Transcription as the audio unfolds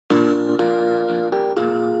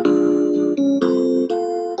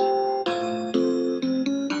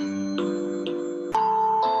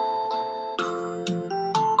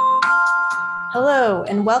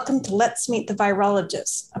and welcome to Let's Meet the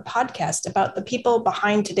Virologists, a podcast about the people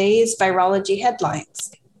behind today's virology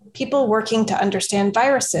headlines, people working to understand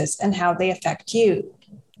viruses and how they affect you.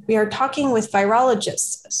 We are talking with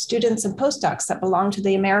virologists, students and postdocs that belong to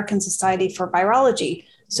the American Society for Virology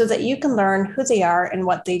so that you can learn who they are and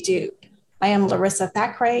what they do. I am Larissa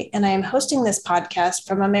Thackeray, and I am hosting this podcast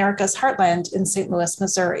from America's Heartland in St. Louis,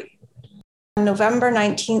 Missouri. On November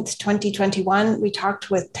 19th, 2021, we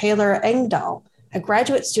talked with Taylor Engdahl, a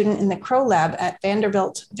graduate student in the Crow Lab at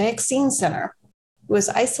Vanderbilt Vaccine Center, who is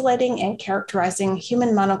isolating and characterizing human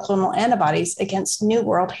monoclonal antibodies against New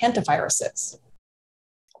World hantaviruses.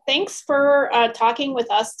 Thanks for talking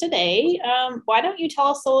with us today. Why don't you tell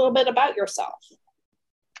us a little bit about yourself?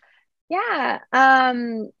 Yeah,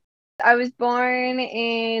 I was born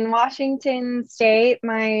in Washington State.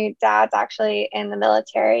 My dad's actually in the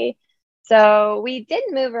military, so we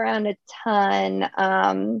didn't move around a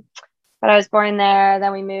ton. But I was born there,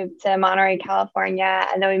 then we moved to Monterey, California,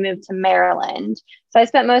 and then we moved to Maryland. So I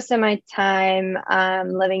spent most of my time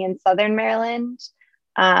living in Southern Maryland,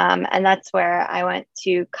 and that's where I went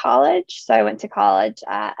to college. So I went to college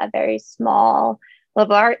at a very small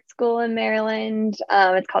liberal arts school in Maryland.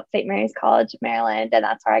 It's called St. Mary's College of Maryland, and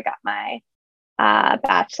that's where I got my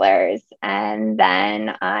bachelor's. And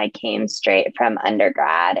then I came straight from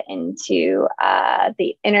undergrad into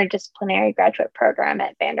the interdisciplinary graduate program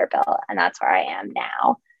at Vanderbilt, and that's where I am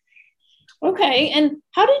now. Okay, and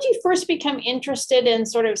how did you first become interested in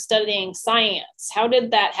sort of studying science? How did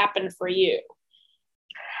that happen for you?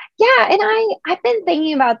 Yeah, and I've been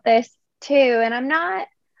thinking about this too, and I'm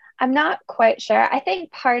not quite sure. I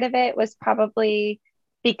think part of it was probably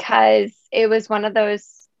because it was one of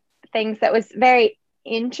those things that was very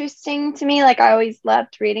interesting to me. Like I always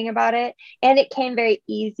loved reading about it, and it came very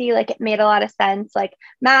easy. Like it made a lot of sense. Like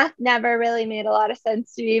math never really made a lot of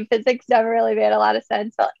sense to me. Physics never really made a lot of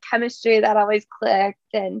sense, but like chemistry, that always clicked,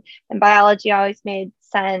 and biology always made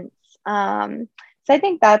sense. So I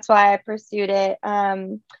think that's why I pursued it.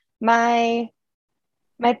 My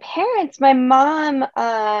parents, my mom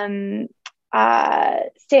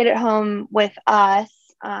stayed at home with us.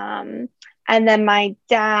 And then my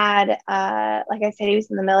dad, like I said, he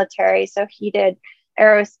was in the military. So he did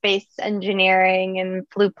aerospace engineering and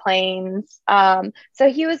flew planes. So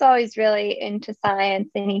he was always really into science,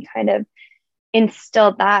 and he kind of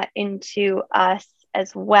instilled that into us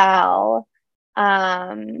as well.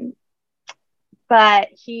 But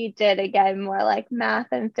he did, again, more like math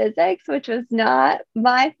and physics, which was not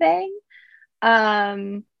my thing.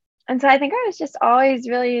 And so I think I was just always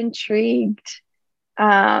really intrigued.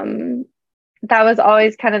 That was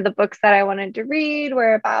always kind of the books that I wanted to read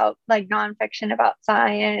were about like nonfiction about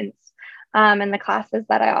science. And the classes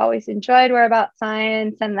that I always enjoyed were about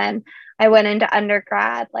science. And then I went into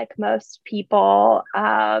undergrad, like most people,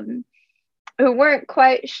 who weren't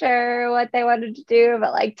quite sure what they wanted to do,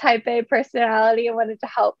 but like type A personality and wanted to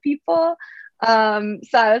help people. So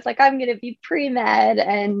I was like, I'm going to be pre-med.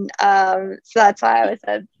 And so that's why I was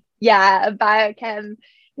a biochem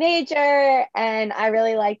major, and I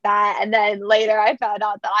really liked that. And then later I found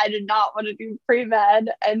out that I did not want to do pre-med.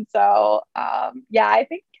 And so, I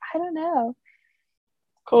don't know.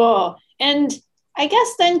 Cool. And I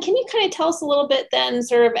guess then, can you kind of tell us a little bit then,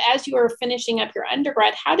 sort of as you were finishing up your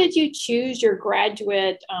undergrad, how did you choose your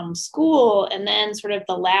graduate school and then sort of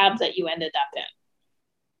the lab that you ended up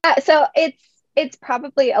in? So it's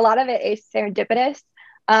probably a lot of it is serendipitous.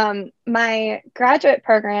 My graduate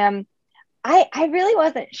program, I really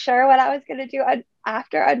wasn't sure what I was going to do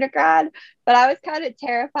after undergrad, but I was kind of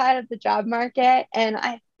terrified of the job market. And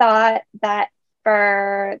I thought that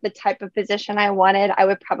for the type of position I wanted, I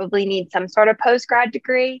would probably need some sort of post-grad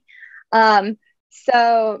degree.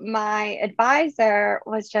 So my advisor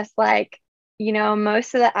was just like,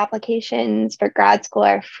 most of the applications for grad school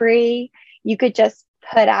are free. You could just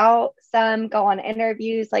put out some, go on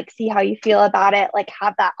interviews, like see how you feel about it, like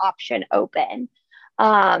have that option open.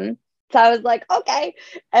 So I was like, okay.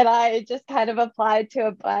 And I just kind of applied to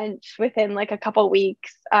a bunch within like a couple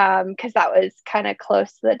weeks because that was kind of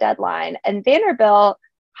close to the deadline. And Vanderbilt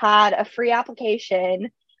had a free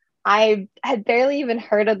application. I had barely even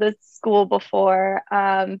heard of this school before,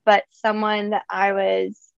 but someone that I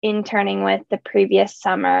was interning with the previous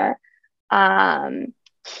summer,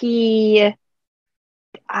 he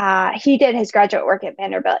did his graduate work at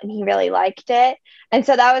Vanderbilt and he really liked it. And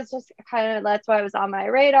so that was just that's why it was on my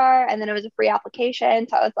radar. And then it was a free application.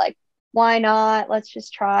 So I was like, why not? Let's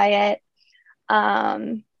just try it.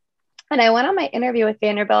 And I went on my interview with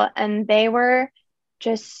Vanderbilt, and they were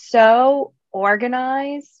just so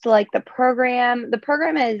organized. Like the program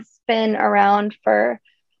has been around for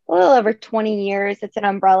a little over 20 years. It's an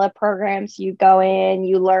umbrella program. So you go in,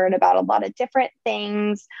 you learn about a lot of different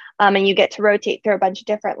things, and you get to rotate through a bunch of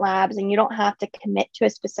different labs, and you don't have to commit to a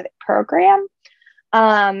specific program.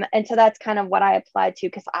 And so that's kind of what I applied to,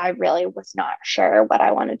 because I really was not sure what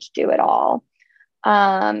I wanted to do at all.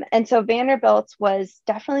 And so Vanderbilt's was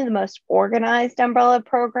definitely the most organized umbrella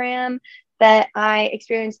program that I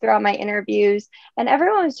experienced throughout my interviews. And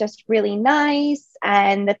everyone was just really nice.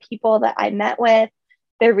 And the people that I met with,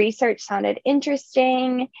 their research sounded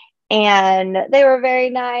interesting, and they were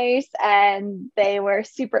very nice, and they were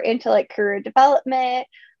super into like career development,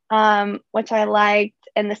 which I liked.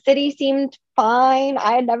 And the city seemed fine.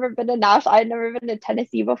 I had never been to Nashville. I had never been to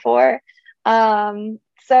Tennessee before.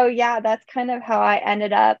 So yeah, that's kind of how I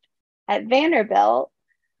ended up at Vanderbilt.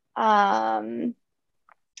 And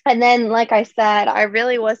then, like I said, I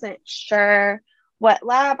really wasn't sure what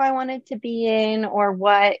lab I wanted to be in or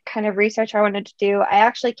what kind of research I wanted to do. I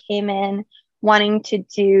actually came in wanting to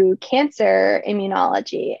do cancer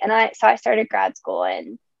immunology. And I started grad school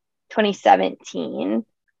in 2017.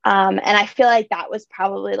 And I feel like that was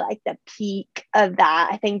probably like the peak of that.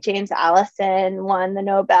 I think James Allison won the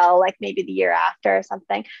Nobel like maybe the year after or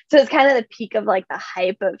something. So it's kind of the peak of like the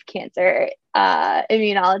hype of cancer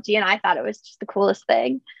immunology. And I thought it was just the coolest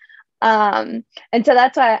thing. And so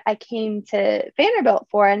that's why I came to Vanderbilt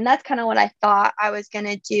for. And that's kind of what I thought I was going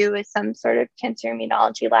to do, is some sort of cancer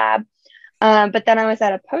immunology lab. But then I was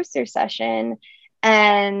at a poster session,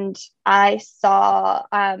 and I saw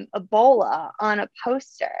Ebola on a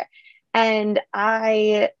poster. And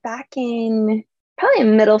back in probably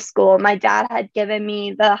in middle school, my dad had given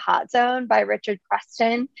me The Hot Zone by Richard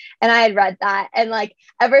Preston. And I had read that. And like,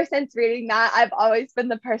 ever since reading that, I've always been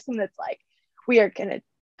the person that's like, we're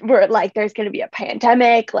like, there's going to be a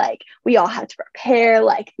pandemic. Like, we all have to prepare.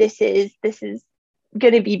 Like, this is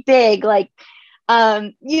going to be big. Like,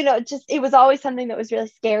 just, it was always something that was really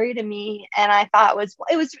scary to me. And I thought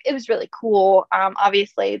it was really cool.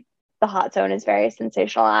 Obviously the Hot Zone is very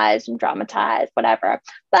sensationalized and dramatized, whatever.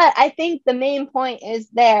 But I think the main point is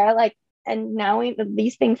there, like, and now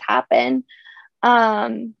these things happen.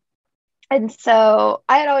 And so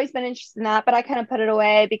I had always been interested in that, but I kind of put it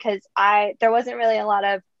away because there wasn't really a lot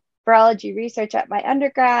of virology research at my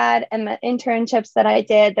undergrad, and the internships that I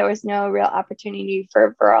did, there was no real opportunity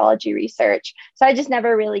for virology research. So I just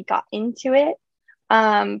never really got into it.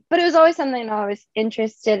 But it was always something I was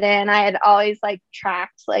interested in. I had always like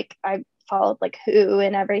tracked, like I followed like WHO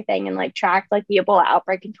and everything, and like tracked like the Ebola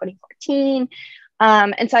outbreak in 2014.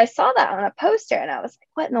 And so I saw that on a poster, and I was like,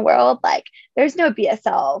 what in the world? Like, there's no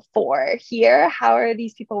BSL-4 here. How are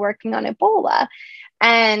these people working on Ebola?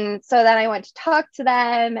 And so then I went to talk to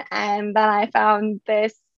them, and then I found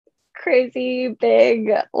this crazy big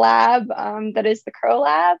lab that is the Crow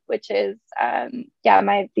Lab, which is,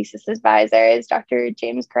 my thesis advisor is Dr.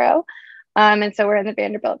 James Crow. And so we're in the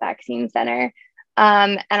Vanderbilt Vaccine Center.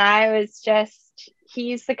 And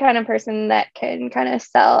he's the kind of person that can kind of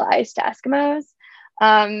sell ice to Eskimos.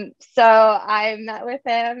 So I met with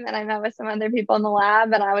him, and I met with some other people in the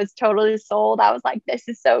lab, and I was totally sold. I was like, this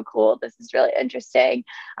is so cool. This is really interesting.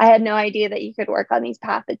 I had no idea that you could work on these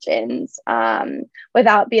pathogens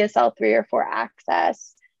without BSL-3 or 4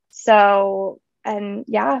 access. So, and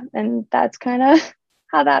that's kind of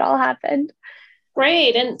how that all happened.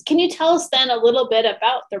 Great. And can you tell us then a little bit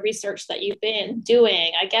about the research that you've been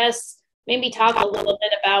doing? I guess maybe talk a little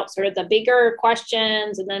bit about sort of the bigger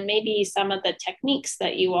questions, and then maybe some of the techniques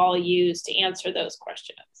that you all use to answer those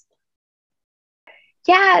questions.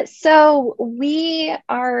 Yeah, so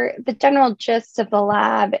the general gist of the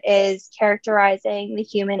lab is characterizing the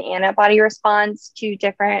human antibody response to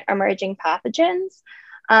different emerging pathogens.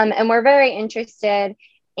 And we're very interested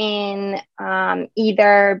in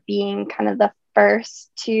either being kind of the first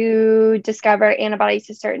to discover antibodies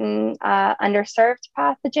to certain underserved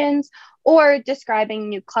pathogens, or describing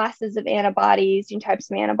new classes of antibodies, new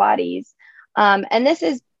types of antibodies. And this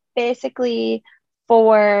is basically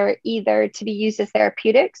for either to be used as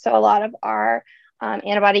therapeutics. So a lot of our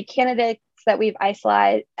antibody candidates that we've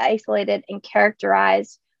isolated and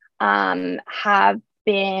characterized have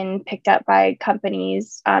been picked up by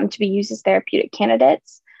companies to be used as therapeutic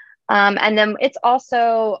candidates. And then it's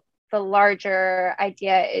also, the larger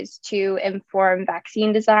idea is to inform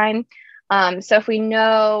vaccine design. So if we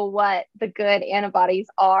know what the good antibodies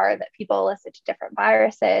are that people elicit to different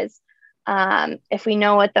viruses, if we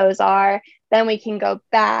know what those are, then we can go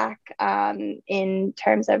back in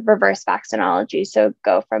terms of reverse vaccinology. So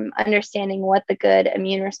go from understanding what the good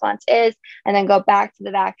immune response is, and then go back to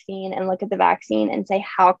the vaccine and look at the vaccine and say,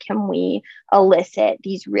 how can we elicit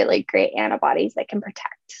these really great antibodies that can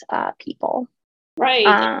protect people? Right.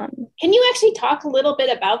 Can you actually talk a little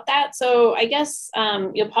bit about that? So I guess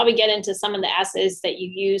you'll probably get into some of the assays that you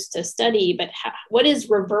use to study, but what is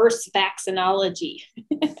reverse vaccinology?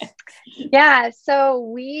 Yeah, so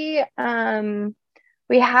we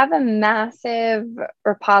have a massive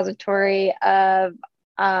repository of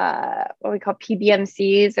what we call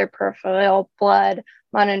PBMCs, or peripheral blood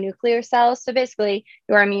mononuclear cells. So basically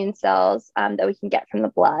your immune cells that we can get from the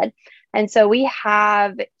blood. And so we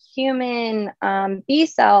have human B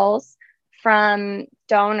cells from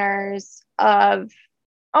donors of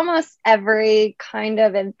almost every kind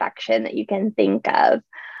of infection that you can think of.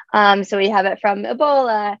 So we have it from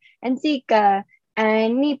Ebola and Zika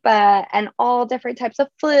and Nipah and all different types of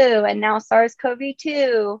flu, and now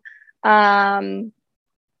SARS-CoV-2.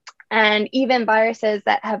 And even viruses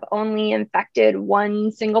that have only infected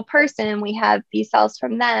one single person, we have B cells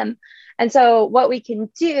from them. And so what we can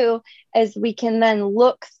do is we can then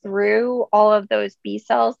look through all of those B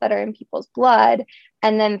cells that are in people's blood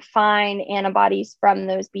and then find antibodies from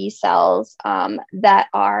those B cells that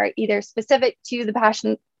are either specific to the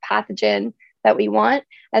pathogen that we want.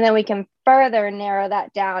 And then we can further narrow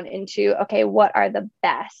that down into, okay, what are the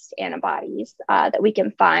best antibodies that we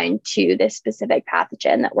can find to this specific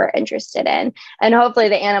pathogen that we're interested in? And hopefully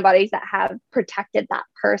the antibodies that have protected that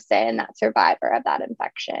person, that survivor of that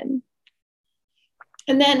infection.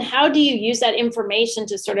 And then how do you use that information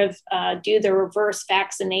to sort of do the reverse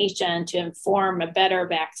vaccination to inform a better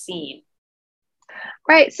vaccine?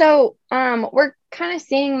 Right. So we're kind of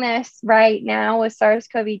seeing this right now with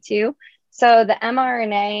SARS-CoV-2. So the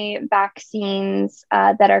mRNA vaccines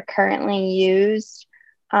that are currently used,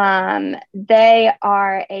 they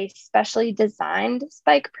are a specially designed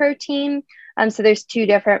spike protein. So there's two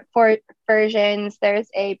different versions. There's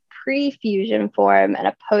a pre-fusion form and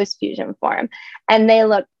a post-fusion form, and they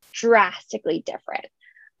look drastically different.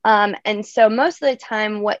 And so most of the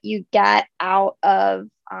time what you get out of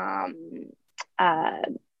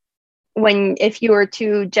if you were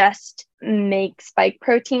to just make spike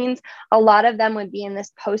proteins, a lot of them would be in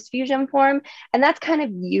this post-fusion form, and that's kind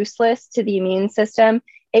of useless to the immune system.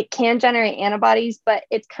 It can generate antibodies, but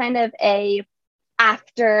it's kind of a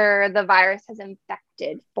after the virus has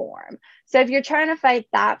infected form. So if you're trying to fight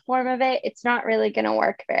that form of it, it's not really going to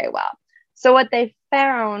work very well. So what they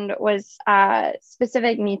found was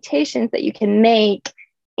specific mutations that you can make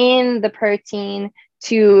in the protein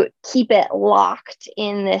to keep it locked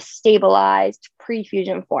in this stabilized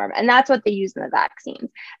pre-fusion form. And that's what they use in the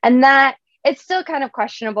vaccines. And that it's still kind of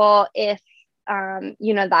questionable if,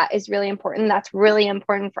 that is really important. That's really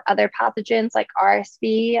important for other pathogens like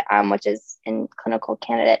RSV, which is in clinical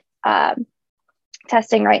candidate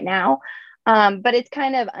testing right now. But it's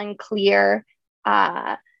kind of unclear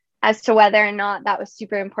as to whether or not that was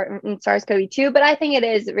super important in SARS-CoV-2. But I think it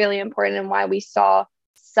is really important, and why we saw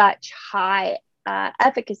such high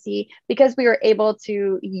efficacy, because we were able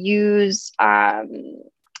to use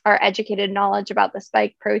our educated knowledge about the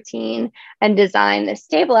spike protein and design the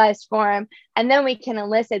stabilized form. And then we can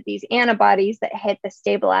elicit these antibodies that hit the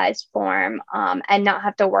stabilized form and not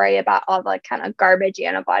have to worry about all the kind of garbage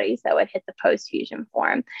antibodies that would hit the post-fusion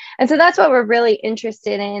form. And so that's what we're really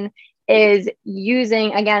interested in, is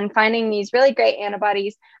using, again, finding these really great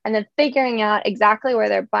antibodies and then figuring out exactly where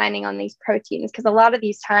they're binding on these proteins. Because a lot of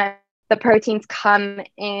these times the proteins come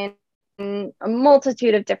in a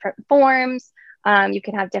multitude of different forms. You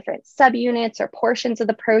can have different subunits or portions of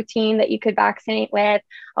the protein that you could vaccinate with.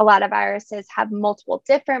 A lot of viruses have multiple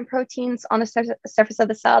different proteins on the surface of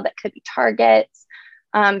the cell that could be targets.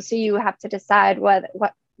 So you have to decide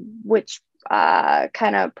which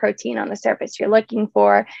kind of protein on the surface you're looking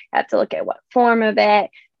for. You have to look at what form of it.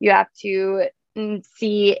 You have to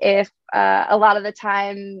see if a lot of the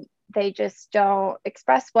time they just don't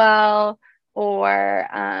express well, or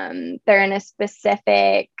they're in a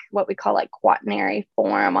specific, what we call like quaternary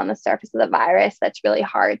form on the surface of the virus that's really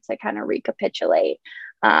hard to kind of recapitulate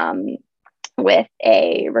with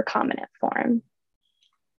a recombinant form.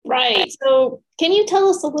 Right. So can you tell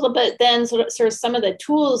us a little bit then, sort of some of the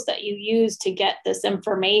tools that you use to get this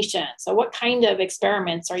information? So what kind of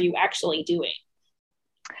experiments are you actually doing?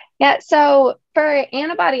 Yeah, so for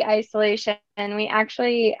antibody isolation, we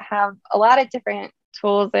actually have a lot of different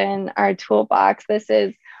tools in our toolbox. This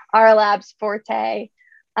is our lab's forte.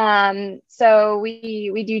 So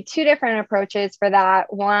we do two different approaches for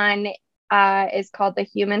that. One is called the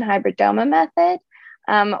human hybridoma method,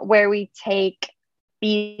 where we take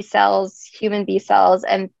human B cells,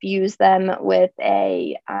 and fuse them with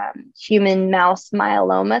a human mouse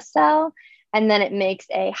myeloma cell. And then it makes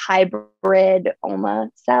a hybrid OMA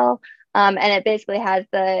cell. And it basically has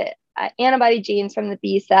the antibody genes from the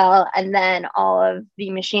B cell, and then all of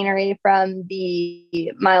the machinery from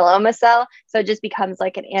the myeloma cell. So it just becomes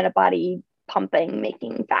like an antibody pumping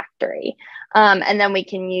making factory. And then we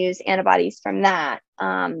can use antibodies from that.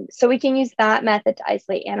 So we can use that method to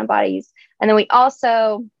isolate antibodies. And then we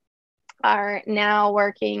also are now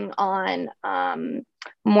working on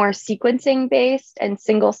more sequencing based and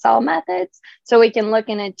single cell methods. So we can look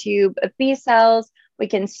in a tube of B cells, we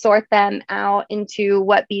can sort them out into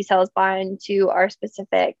what B cells bind to our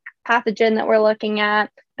specific pathogen that we're looking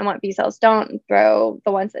at and what B cells don't, and throw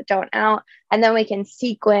the ones that don't out. And then we can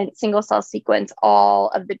single cell sequence all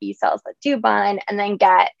of the B cells that do bind, and then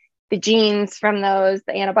get the genes from those,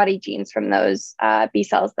 the antibody genes from those B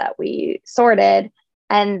cells that we sorted,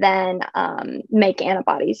 and then make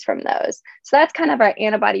antibodies from those. So that's kind of our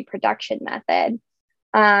antibody production method.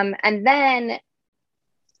 And then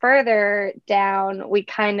further down, we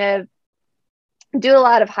kind of do a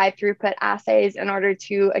lot of high throughput assays in order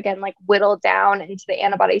to, again, like whittle down into the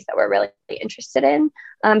antibodies that we're really interested in.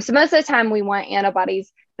 So most of the time we want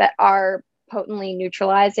antibodies that are potently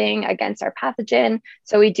neutralizing against our pathogen.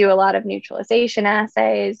 So we do a lot of neutralization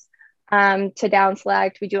assays to down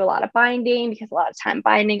select. We do a lot of binding, because a lot of time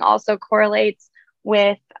binding also correlates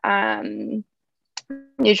with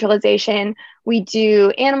neutralization. We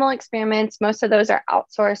do animal experiments. Most of those are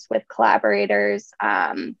outsourced with collaborators.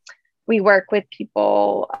 We work with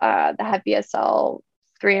people that have BSL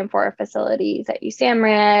 3 and 4 facilities at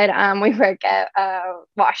USAMRIID. We work at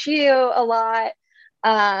WashU a lot,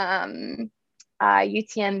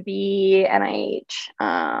 UTMB,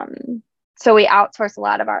 NIH. So we outsource a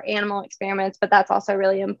lot of our animal experiments, but that's also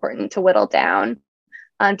really important to whittle down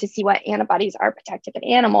to see what antibodies are protective in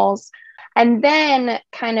animals. And then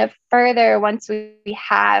kind of further, once we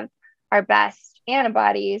have our best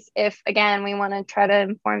antibodies, if again, we want to try to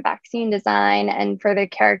inform vaccine design and further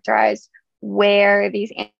characterize where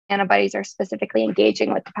these antibodies are specifically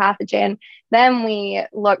engaging with the pathogen, then we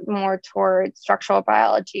look more towards structural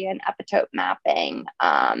biology and epitope mapping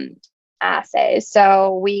assays.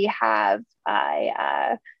 So we have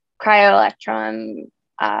a cryo-electron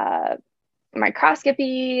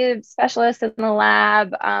microscopy specialist in the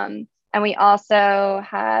lab. And we also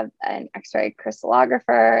have an X-ray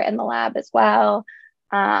crystallographer in the lab as well.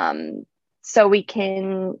 So we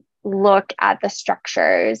can look at the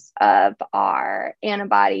structures of our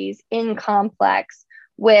antibodies in complex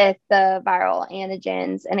with the viral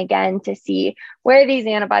antigens. And again, to see where these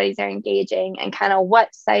antibodies are engaging and kind of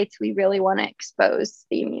what sites we really want to expose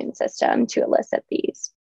the immune system to elicit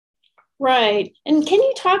these. Right. And can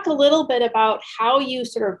you talk a little bit about how you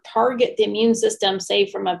sort of target the immune system, say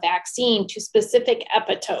from a vaccine to specific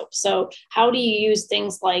epitopes? So how do you use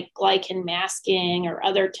things like glycan masking or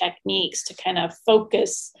other techniques to kind of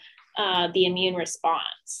focus the immune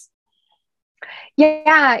response?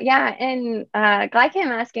 Yeah. And glycan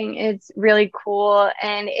masking is really cool.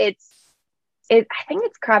 And I think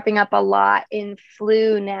it's cropping up a lot in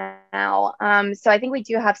flu now. So I think we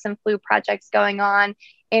do have some flu projects going on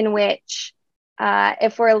in which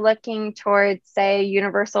if we're looking towards, say,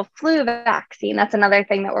 universal flu vaccine, that's another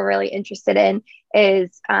thing that we're really interested in,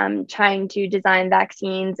 is trying to design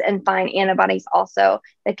vaccines and find antibodies also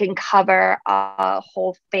that can cover a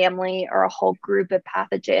whole family or a whole group of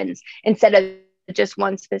pathogens instead of just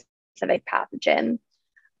one specific pathogen.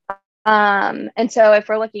 And so if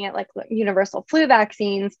we're looking at like universal flu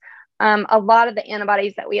vaccines, a lot of the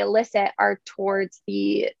antibodies that we elicit are towards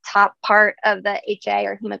the top part of the HA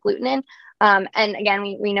or hemagglutinin. And again,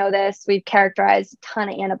 we know this, we've characterized a ton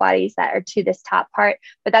of antibodies that are to this top part,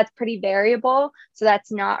 but that's pretty variable. So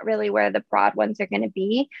that's not really where the broad ones are going to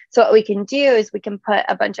be. So what we can do is we can put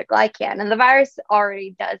a bunch of glycan, and the virus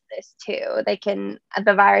already does this too.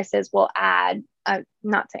 The viruses will add,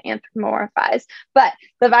 not to anthropomorphize, but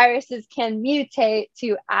the viruses can mutate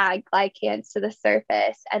to add glycans to the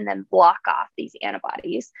surface and then block off these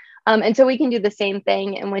antibodies. And so we can do the same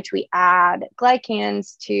thing in which we add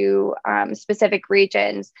glycans to specific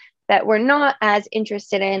regions that we're not as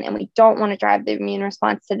interested in, and we don't want to drive the immune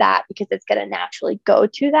response to that because it's going to naturally go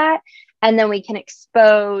to that. And then we can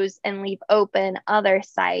expose and leave open other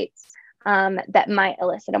sites that might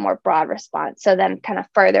elicit a more broad response. So then kind of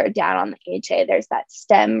further down on the HA, there's that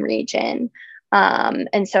stem region.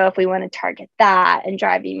 And so if we want to target that and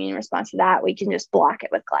drive the immune response to that, we can just block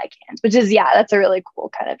it with glycans, which is, that's a really cool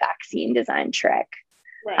kind of vaccine design trick.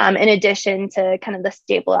 Right. In addition to kind of the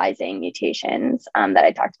stabilizing mutations that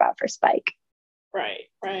I talked about for spike. Right.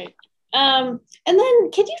 And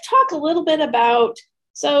then can you talk a little bit about,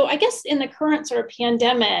 so I guess in the current sort of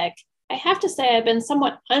pandemic, I have to say I've been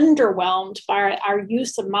somewhat underwhelmed by our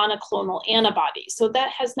use of monoclonal antibodies. So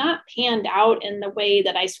that has not panned out in the way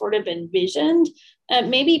that I sort of envisioned,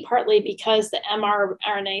 maybe partly because the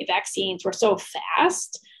mRNA vaccines were so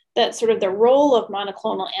fast that sort of the role of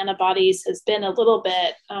monoclonal antibodies has been a little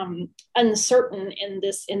bit uncertain in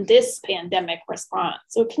this pandemic response.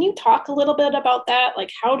 So can you talk a little bit about that?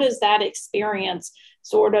 Like, how does that experience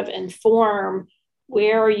sort of inform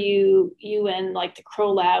where you and like the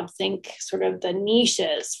Crow Lab think sort of the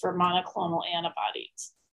niches for monoclonal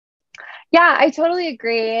antibodies? Yeah, I totally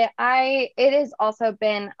agree. It has also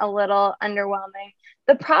been a little underwhelming.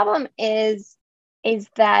 The problem is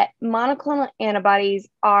that monoclonal antibodies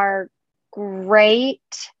are great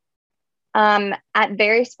at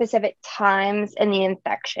very specific times in the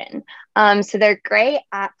infection. So they're great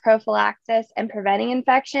at prophylaxis and preventing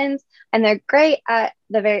infections, and they're great at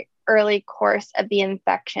the very early course of the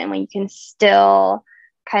infection when you can still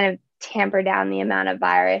kind of tamper down the amount of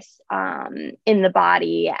virus in the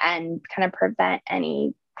body and kind of prevent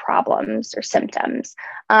any problems or symptoms.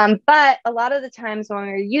 But a lot of the times when we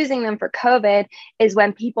were using them for COVID is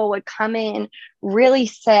when people would come in really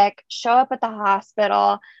sick, show up at the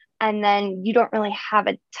hospital, and then you don't really have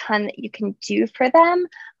a ton that you can do for them.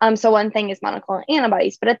 So one thing is monoclonal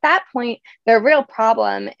antibodies, but at that point, their real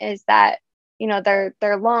problem is that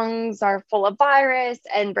their lungs are full of virus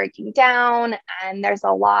and breaking down, and there's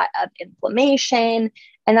a lot of inflammation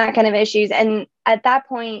and that kind of issues. And at that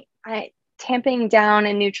point, tamping down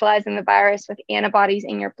and neutralizing the virus with antibodies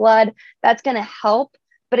in your blood, that's going to help,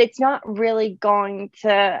 but it's not really going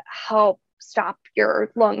to help stop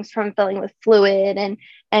your lungs from filling with fluid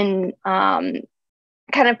and kind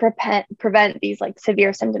of prevent these like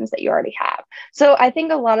severe symptoms that you already have. So I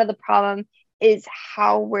think a lot of the problem is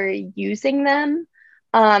how we're using them.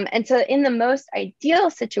 And so in the most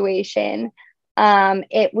ideal situation,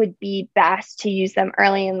 it would be best to use them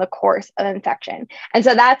early in the course of infection. And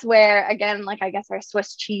so that's where, again, like I guess our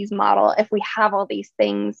Swiss cheese model, if we have all these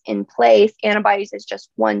things in place, antibodies is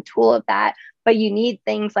just one tool of that, but you need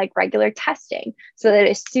things like regular testing so that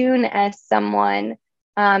as soon as someone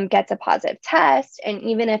gets a positive test, and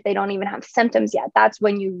even if they don't even have symptoms yet, that's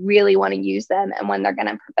when you really want to use them and when they're going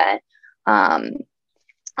to prevent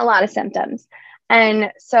a lot of symptoms.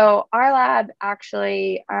 And so our lab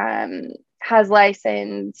actually has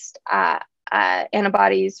licensed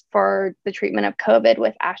antibodies for the treatment of COVID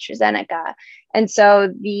with AstraZeneca. And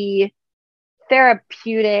so the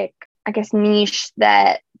therapeutic, I guess, niche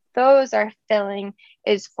that those are filling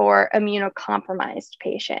is for immunocompromised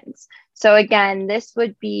patients. So again, this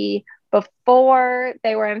would be before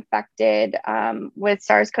they were infected with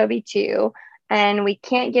SARS-CoV-2. And we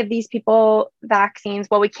can't give these people vaccines.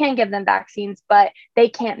 Well, we can give them vaccines, but they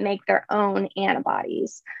can't make their own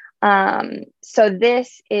antibodies. So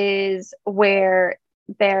this is where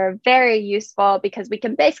they're very useful because we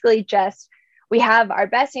can basically we have our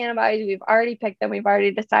best antibodies. We've already picked them. We've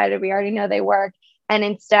already decided. We already know they work. And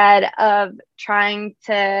instead of trying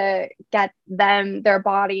to get their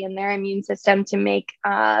body and their immune system to make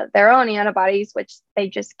their own antibodies, which they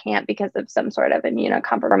just can't because of some sort of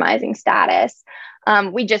immunocompromising status,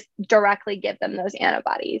 we just directly give them those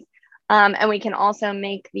antibodies. And we can also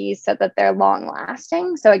make these so that they're long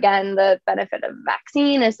lasting. So again, the benefit of a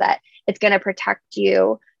vaccine is that it's going to protect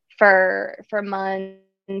you for months,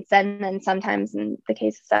 and then sometimes in the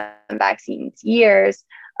case of some vaccines, years.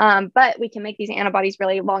 But we can make these antibodies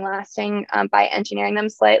really long lasting by engineering them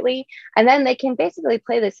slightly. And then they can basically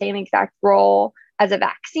play the same exact role as a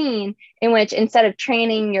vaccine, in which instead of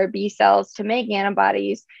training your B cells to make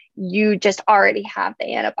antibodies, you just already have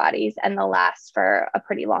the antibodies and they'll last for a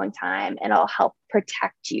pretty long time, and it'll help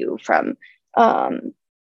protect you from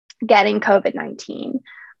getting COVID-19.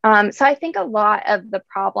 So I think a lot of the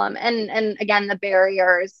problem, and again, the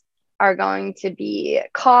barriers are going to be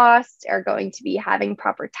cost, are going to be having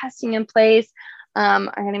proper testing in place,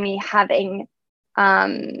 are going to be having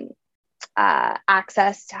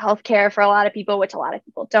access to healthcare for a lot of people, which a lot of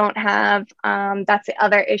people don't have. That's the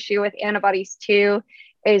other issue with antibodies too,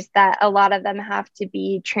 is that a lot of them have to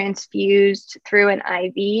be transfused through an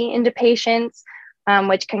IV into patients,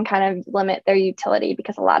 which can kind of limit their utility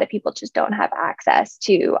because a lot of people just don't have access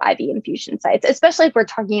to IV infusion sites, especially if we're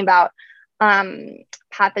talking about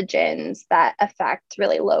pathogens that affect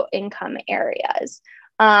really low income areas.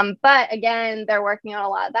 But again, they're working on a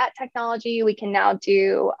lot of that technology. We can now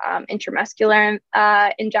do intramuscular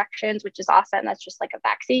injections, which is awesome. That's just like a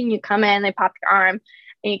vaccine. You come in, they pop your arm,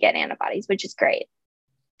 and you get antibodies, which is great.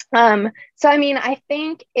 So, I mean, I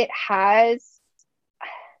think it's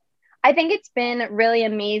been really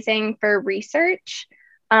amazing for research.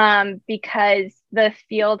 because the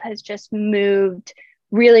field has just moved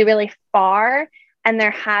really, really far. And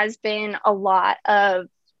there has been a lot of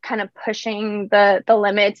kind of pushing the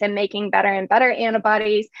limits and making better and better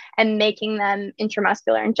antibodies and making them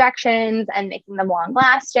intramuscular injections and making them long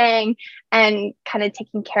lasting and kind of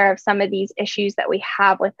taking care of some of these issues that we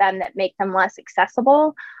have with them that make them less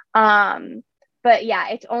accessible. But yeah,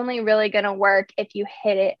 it's only really going to work if you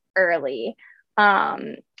hit it early.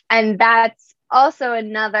 And that's also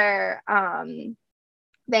another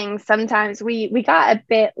thing. Sometimes we got a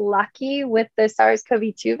bit lucky with the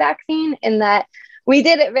SARS-CoV-2 vaccine in that we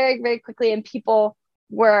did it very, very quickly, and people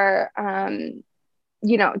were,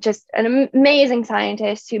 just an amazing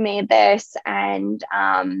scientists who made this, and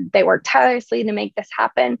they worked tirelessly to make this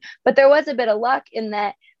happen. But there was a bit of luck in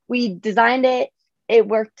that we designed it. It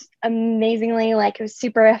worked amazingly, like it was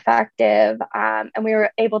super effective, and we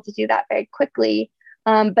were able to do that very quickly.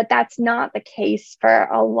 But that's not the case for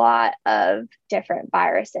a lot of different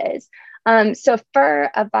viruses. So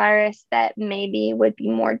for a virus that maybe would be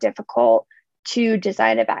more difficult to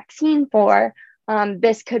design a vaccine for,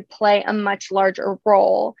 this could play a much larger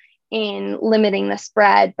role in limiting the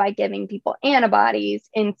spread by giving people antibodies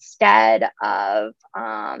instead of,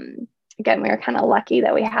 again, we were kind of lucky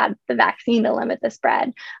that we had the vaccine to limit the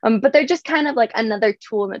spread, but they're just kind of like another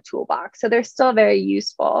tool in the toolbox. So they're still very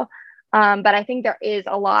useful. But I think there is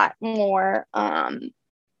a lot more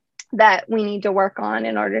that we need to work on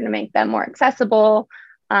in order to make them more accessible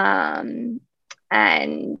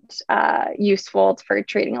and useful for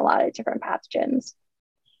treating a lot of different pathogens.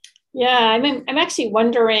 Yeah, I'm actually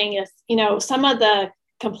wondering if, some of the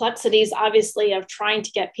complexities, obviously, of trying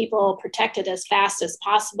to get people protected as fast as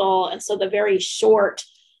possible. And so the very short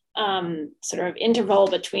sort of interval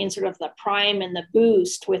between sort of the prime and the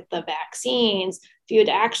boost with the vaccines, if you had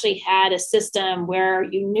actually had a system where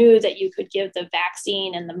you knew that you could give the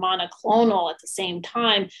vaccine and the monoclonal at the same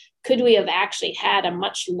time, could we have actually had a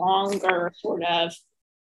much longer sort of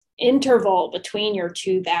interval between your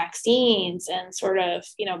two vaccines and sort of,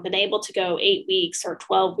 been able to go 8 weeks or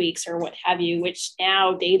 12 weeks or what have you, which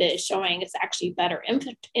now data is showing it's actually better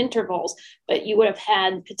intervals, but you would have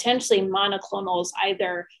had potentially monoclonals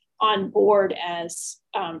either on board as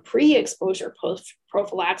pre-exposure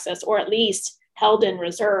prophylaxis, or at least held in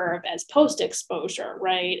reserve as post-exposure,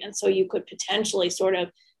 right? And so you could potentially sort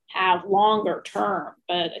of have longer term,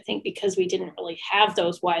 but I think because we didn't really have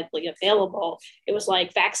those widely available, it was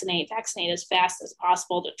like vaccinate as fast as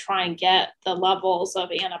possible to try and get the levels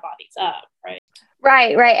of antibodies up, right?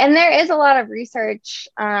 Right. And there is a lot of research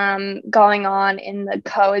going on in the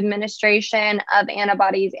co-administration of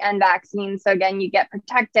antibodies and vaccines. So again, you get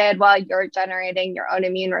protected while you're generating your own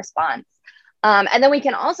immune response. And then we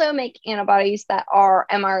can also make antibodies that are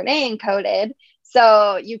mRNA encoded.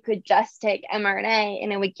 So you could just take mRNA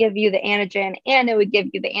and it would give you the antigen and it would give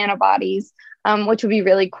you the antibodies, which would be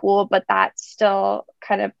really cool, but that's still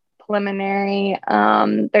kind of preliminary.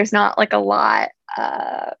 There's not like a lot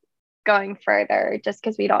going further just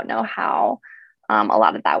because we don't know how a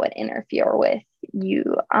lot of that would interfere with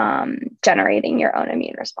you generating your own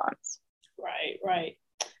immune response. Right.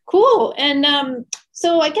 Cool. And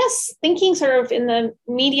so I guess thinking sort of in the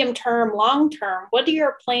medium term, long term, what are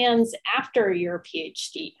your plans after your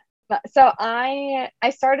PhD? So I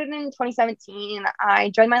started in 2017. I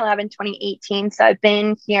joined my lab in 2018. So I've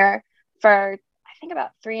been here for, I think,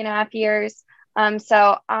 about 3.5 years.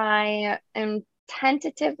 So I am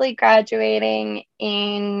tentatively graduating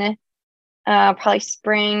in probably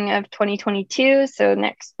spring of 2022. So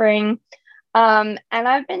next spring. And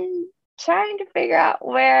I've been trying to figure out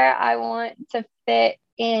where I want to fit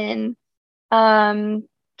in to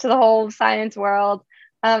the whole science world.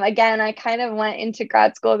 Again, I kind of went into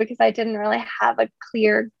grad school because I didn't really have a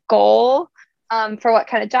clear goal for what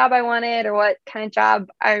kind of job I wanted or what kind of job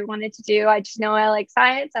I wanted to do. I just know I like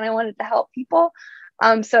science and I wanted to help people.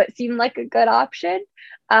 So it seemed like a good option,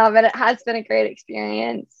 but it has been a great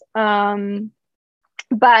experience. But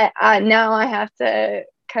now I have to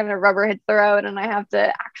kind of rubber hits the road and I have to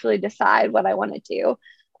actually decide what I want to do.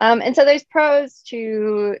 And so there's pros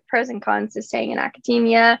and cons to staying in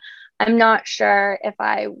academia. I'm not sure if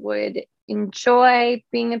I would enjoy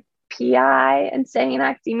being a PI and staying in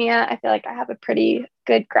academia. I feel like I have a pretty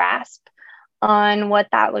good grasp on what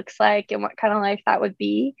that looks like and what kind of life that would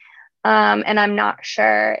be. And I'm not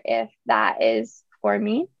sure if that is for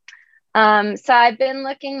me. So I've been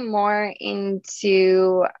looking more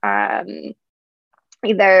into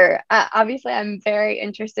either obviously I'm very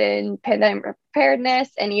interested in pandemic preparedness,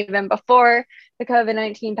 and even before the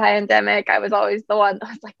COVID-19 pandemic, I was always the one that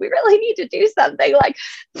was like, we really need to do something. Like,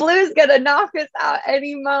 flu's gonna knock us out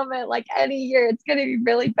any moment, like any year, it's gonna be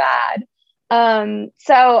really bad.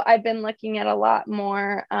 So I've been looking at a lot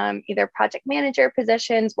more either project manager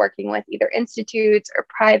positions, working with either institutes or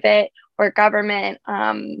private or government,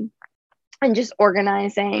 and just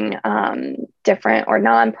organizing different or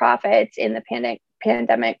nonprofits in the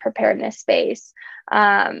pandemic preparedness space.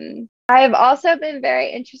 I've also been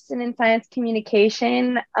very interested in science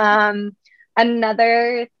communication.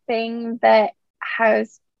 Another thing that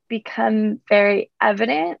has become very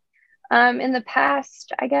evident in the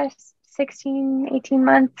past, I guess, 16, 18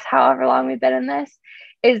 months, however long we've been in this,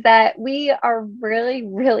 is that we are really,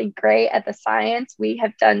 really great at the science. We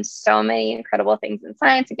have done so many incredible things in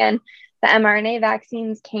science. Again, the mRNA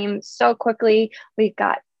vaccines came so quickly. We've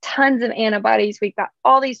got tons of antibodies. We've got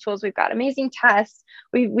all these tools. We've got amazing tests.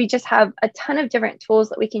 We just have a ton of different tools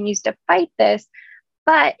that we can use to fight this.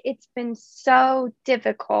 But it's been so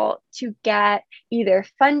difficult to get either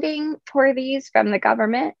funding for these from the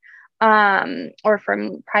government or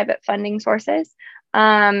from private funding sources.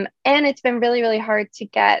 And it's been really, really hard to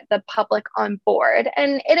get the public on board.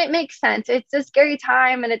 And it makes sense. It's a scary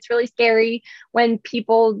time, and it's really scary when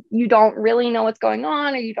you don't really know what's going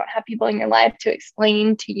on, or you don't have people in your life to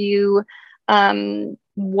explain to you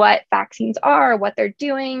what vaccines are, what they're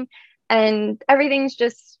doing. And everything's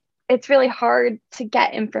it's really hard to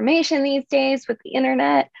get information these days with the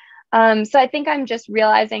internet. So I think I'm just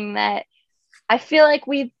realizing that I feel like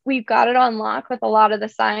we've got it on lock with a lot of the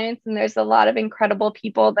science, and there's a lot of incredible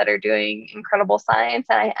people that are doing incredible science.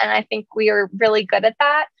 And I think we are really good at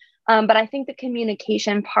that. But I think the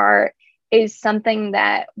communication part is something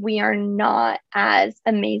that we are not as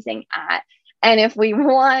amazing at. And if we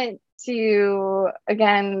want to,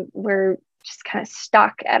 again, we're just kind of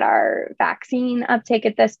stuck at our vaccine uptake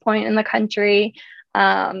at this point in the country.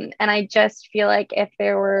 And I just feel like if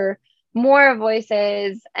there were more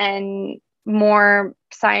voices and more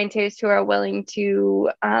scientists who are willing to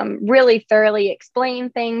really thoroughly explain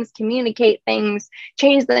things, communicate things,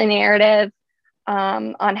 change the narrative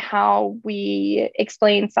on how we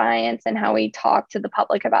explain science and how we talk to the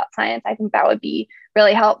public about science, I think that would be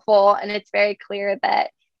really helpful. And it's very clear that,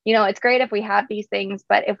 it's great if we have these things,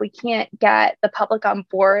 but if we can't get the public on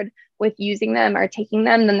board with using them or taking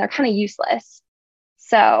them, then they're kind of useless.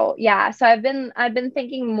 So I've been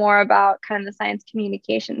thinking more about kind of the science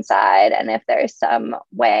communication side, and if there's some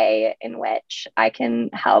way in which I can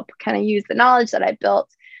help kind of use the knowledge that I built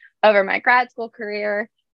over my grad school career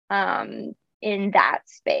in that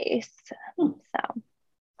space. So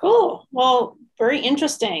cool. Well, very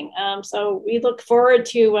interesting. So we look forward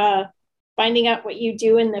to finding out what you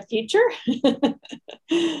do in the future.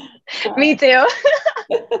 Me too.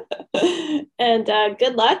 And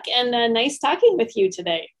good luck, and nice talking with you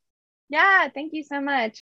today. Yeah, thank you so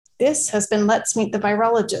much. This has been Let's Meet the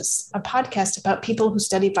Virologists, a podcast about people who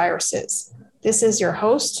study viruses. This is your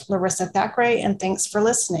host, Larissa Thackeray, and thanks for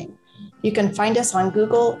listening. You can find us on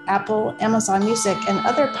Google, Apple, Amazon Music, and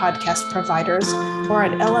other podcast providers, or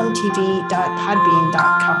at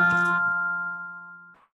lmtv.podbean.com.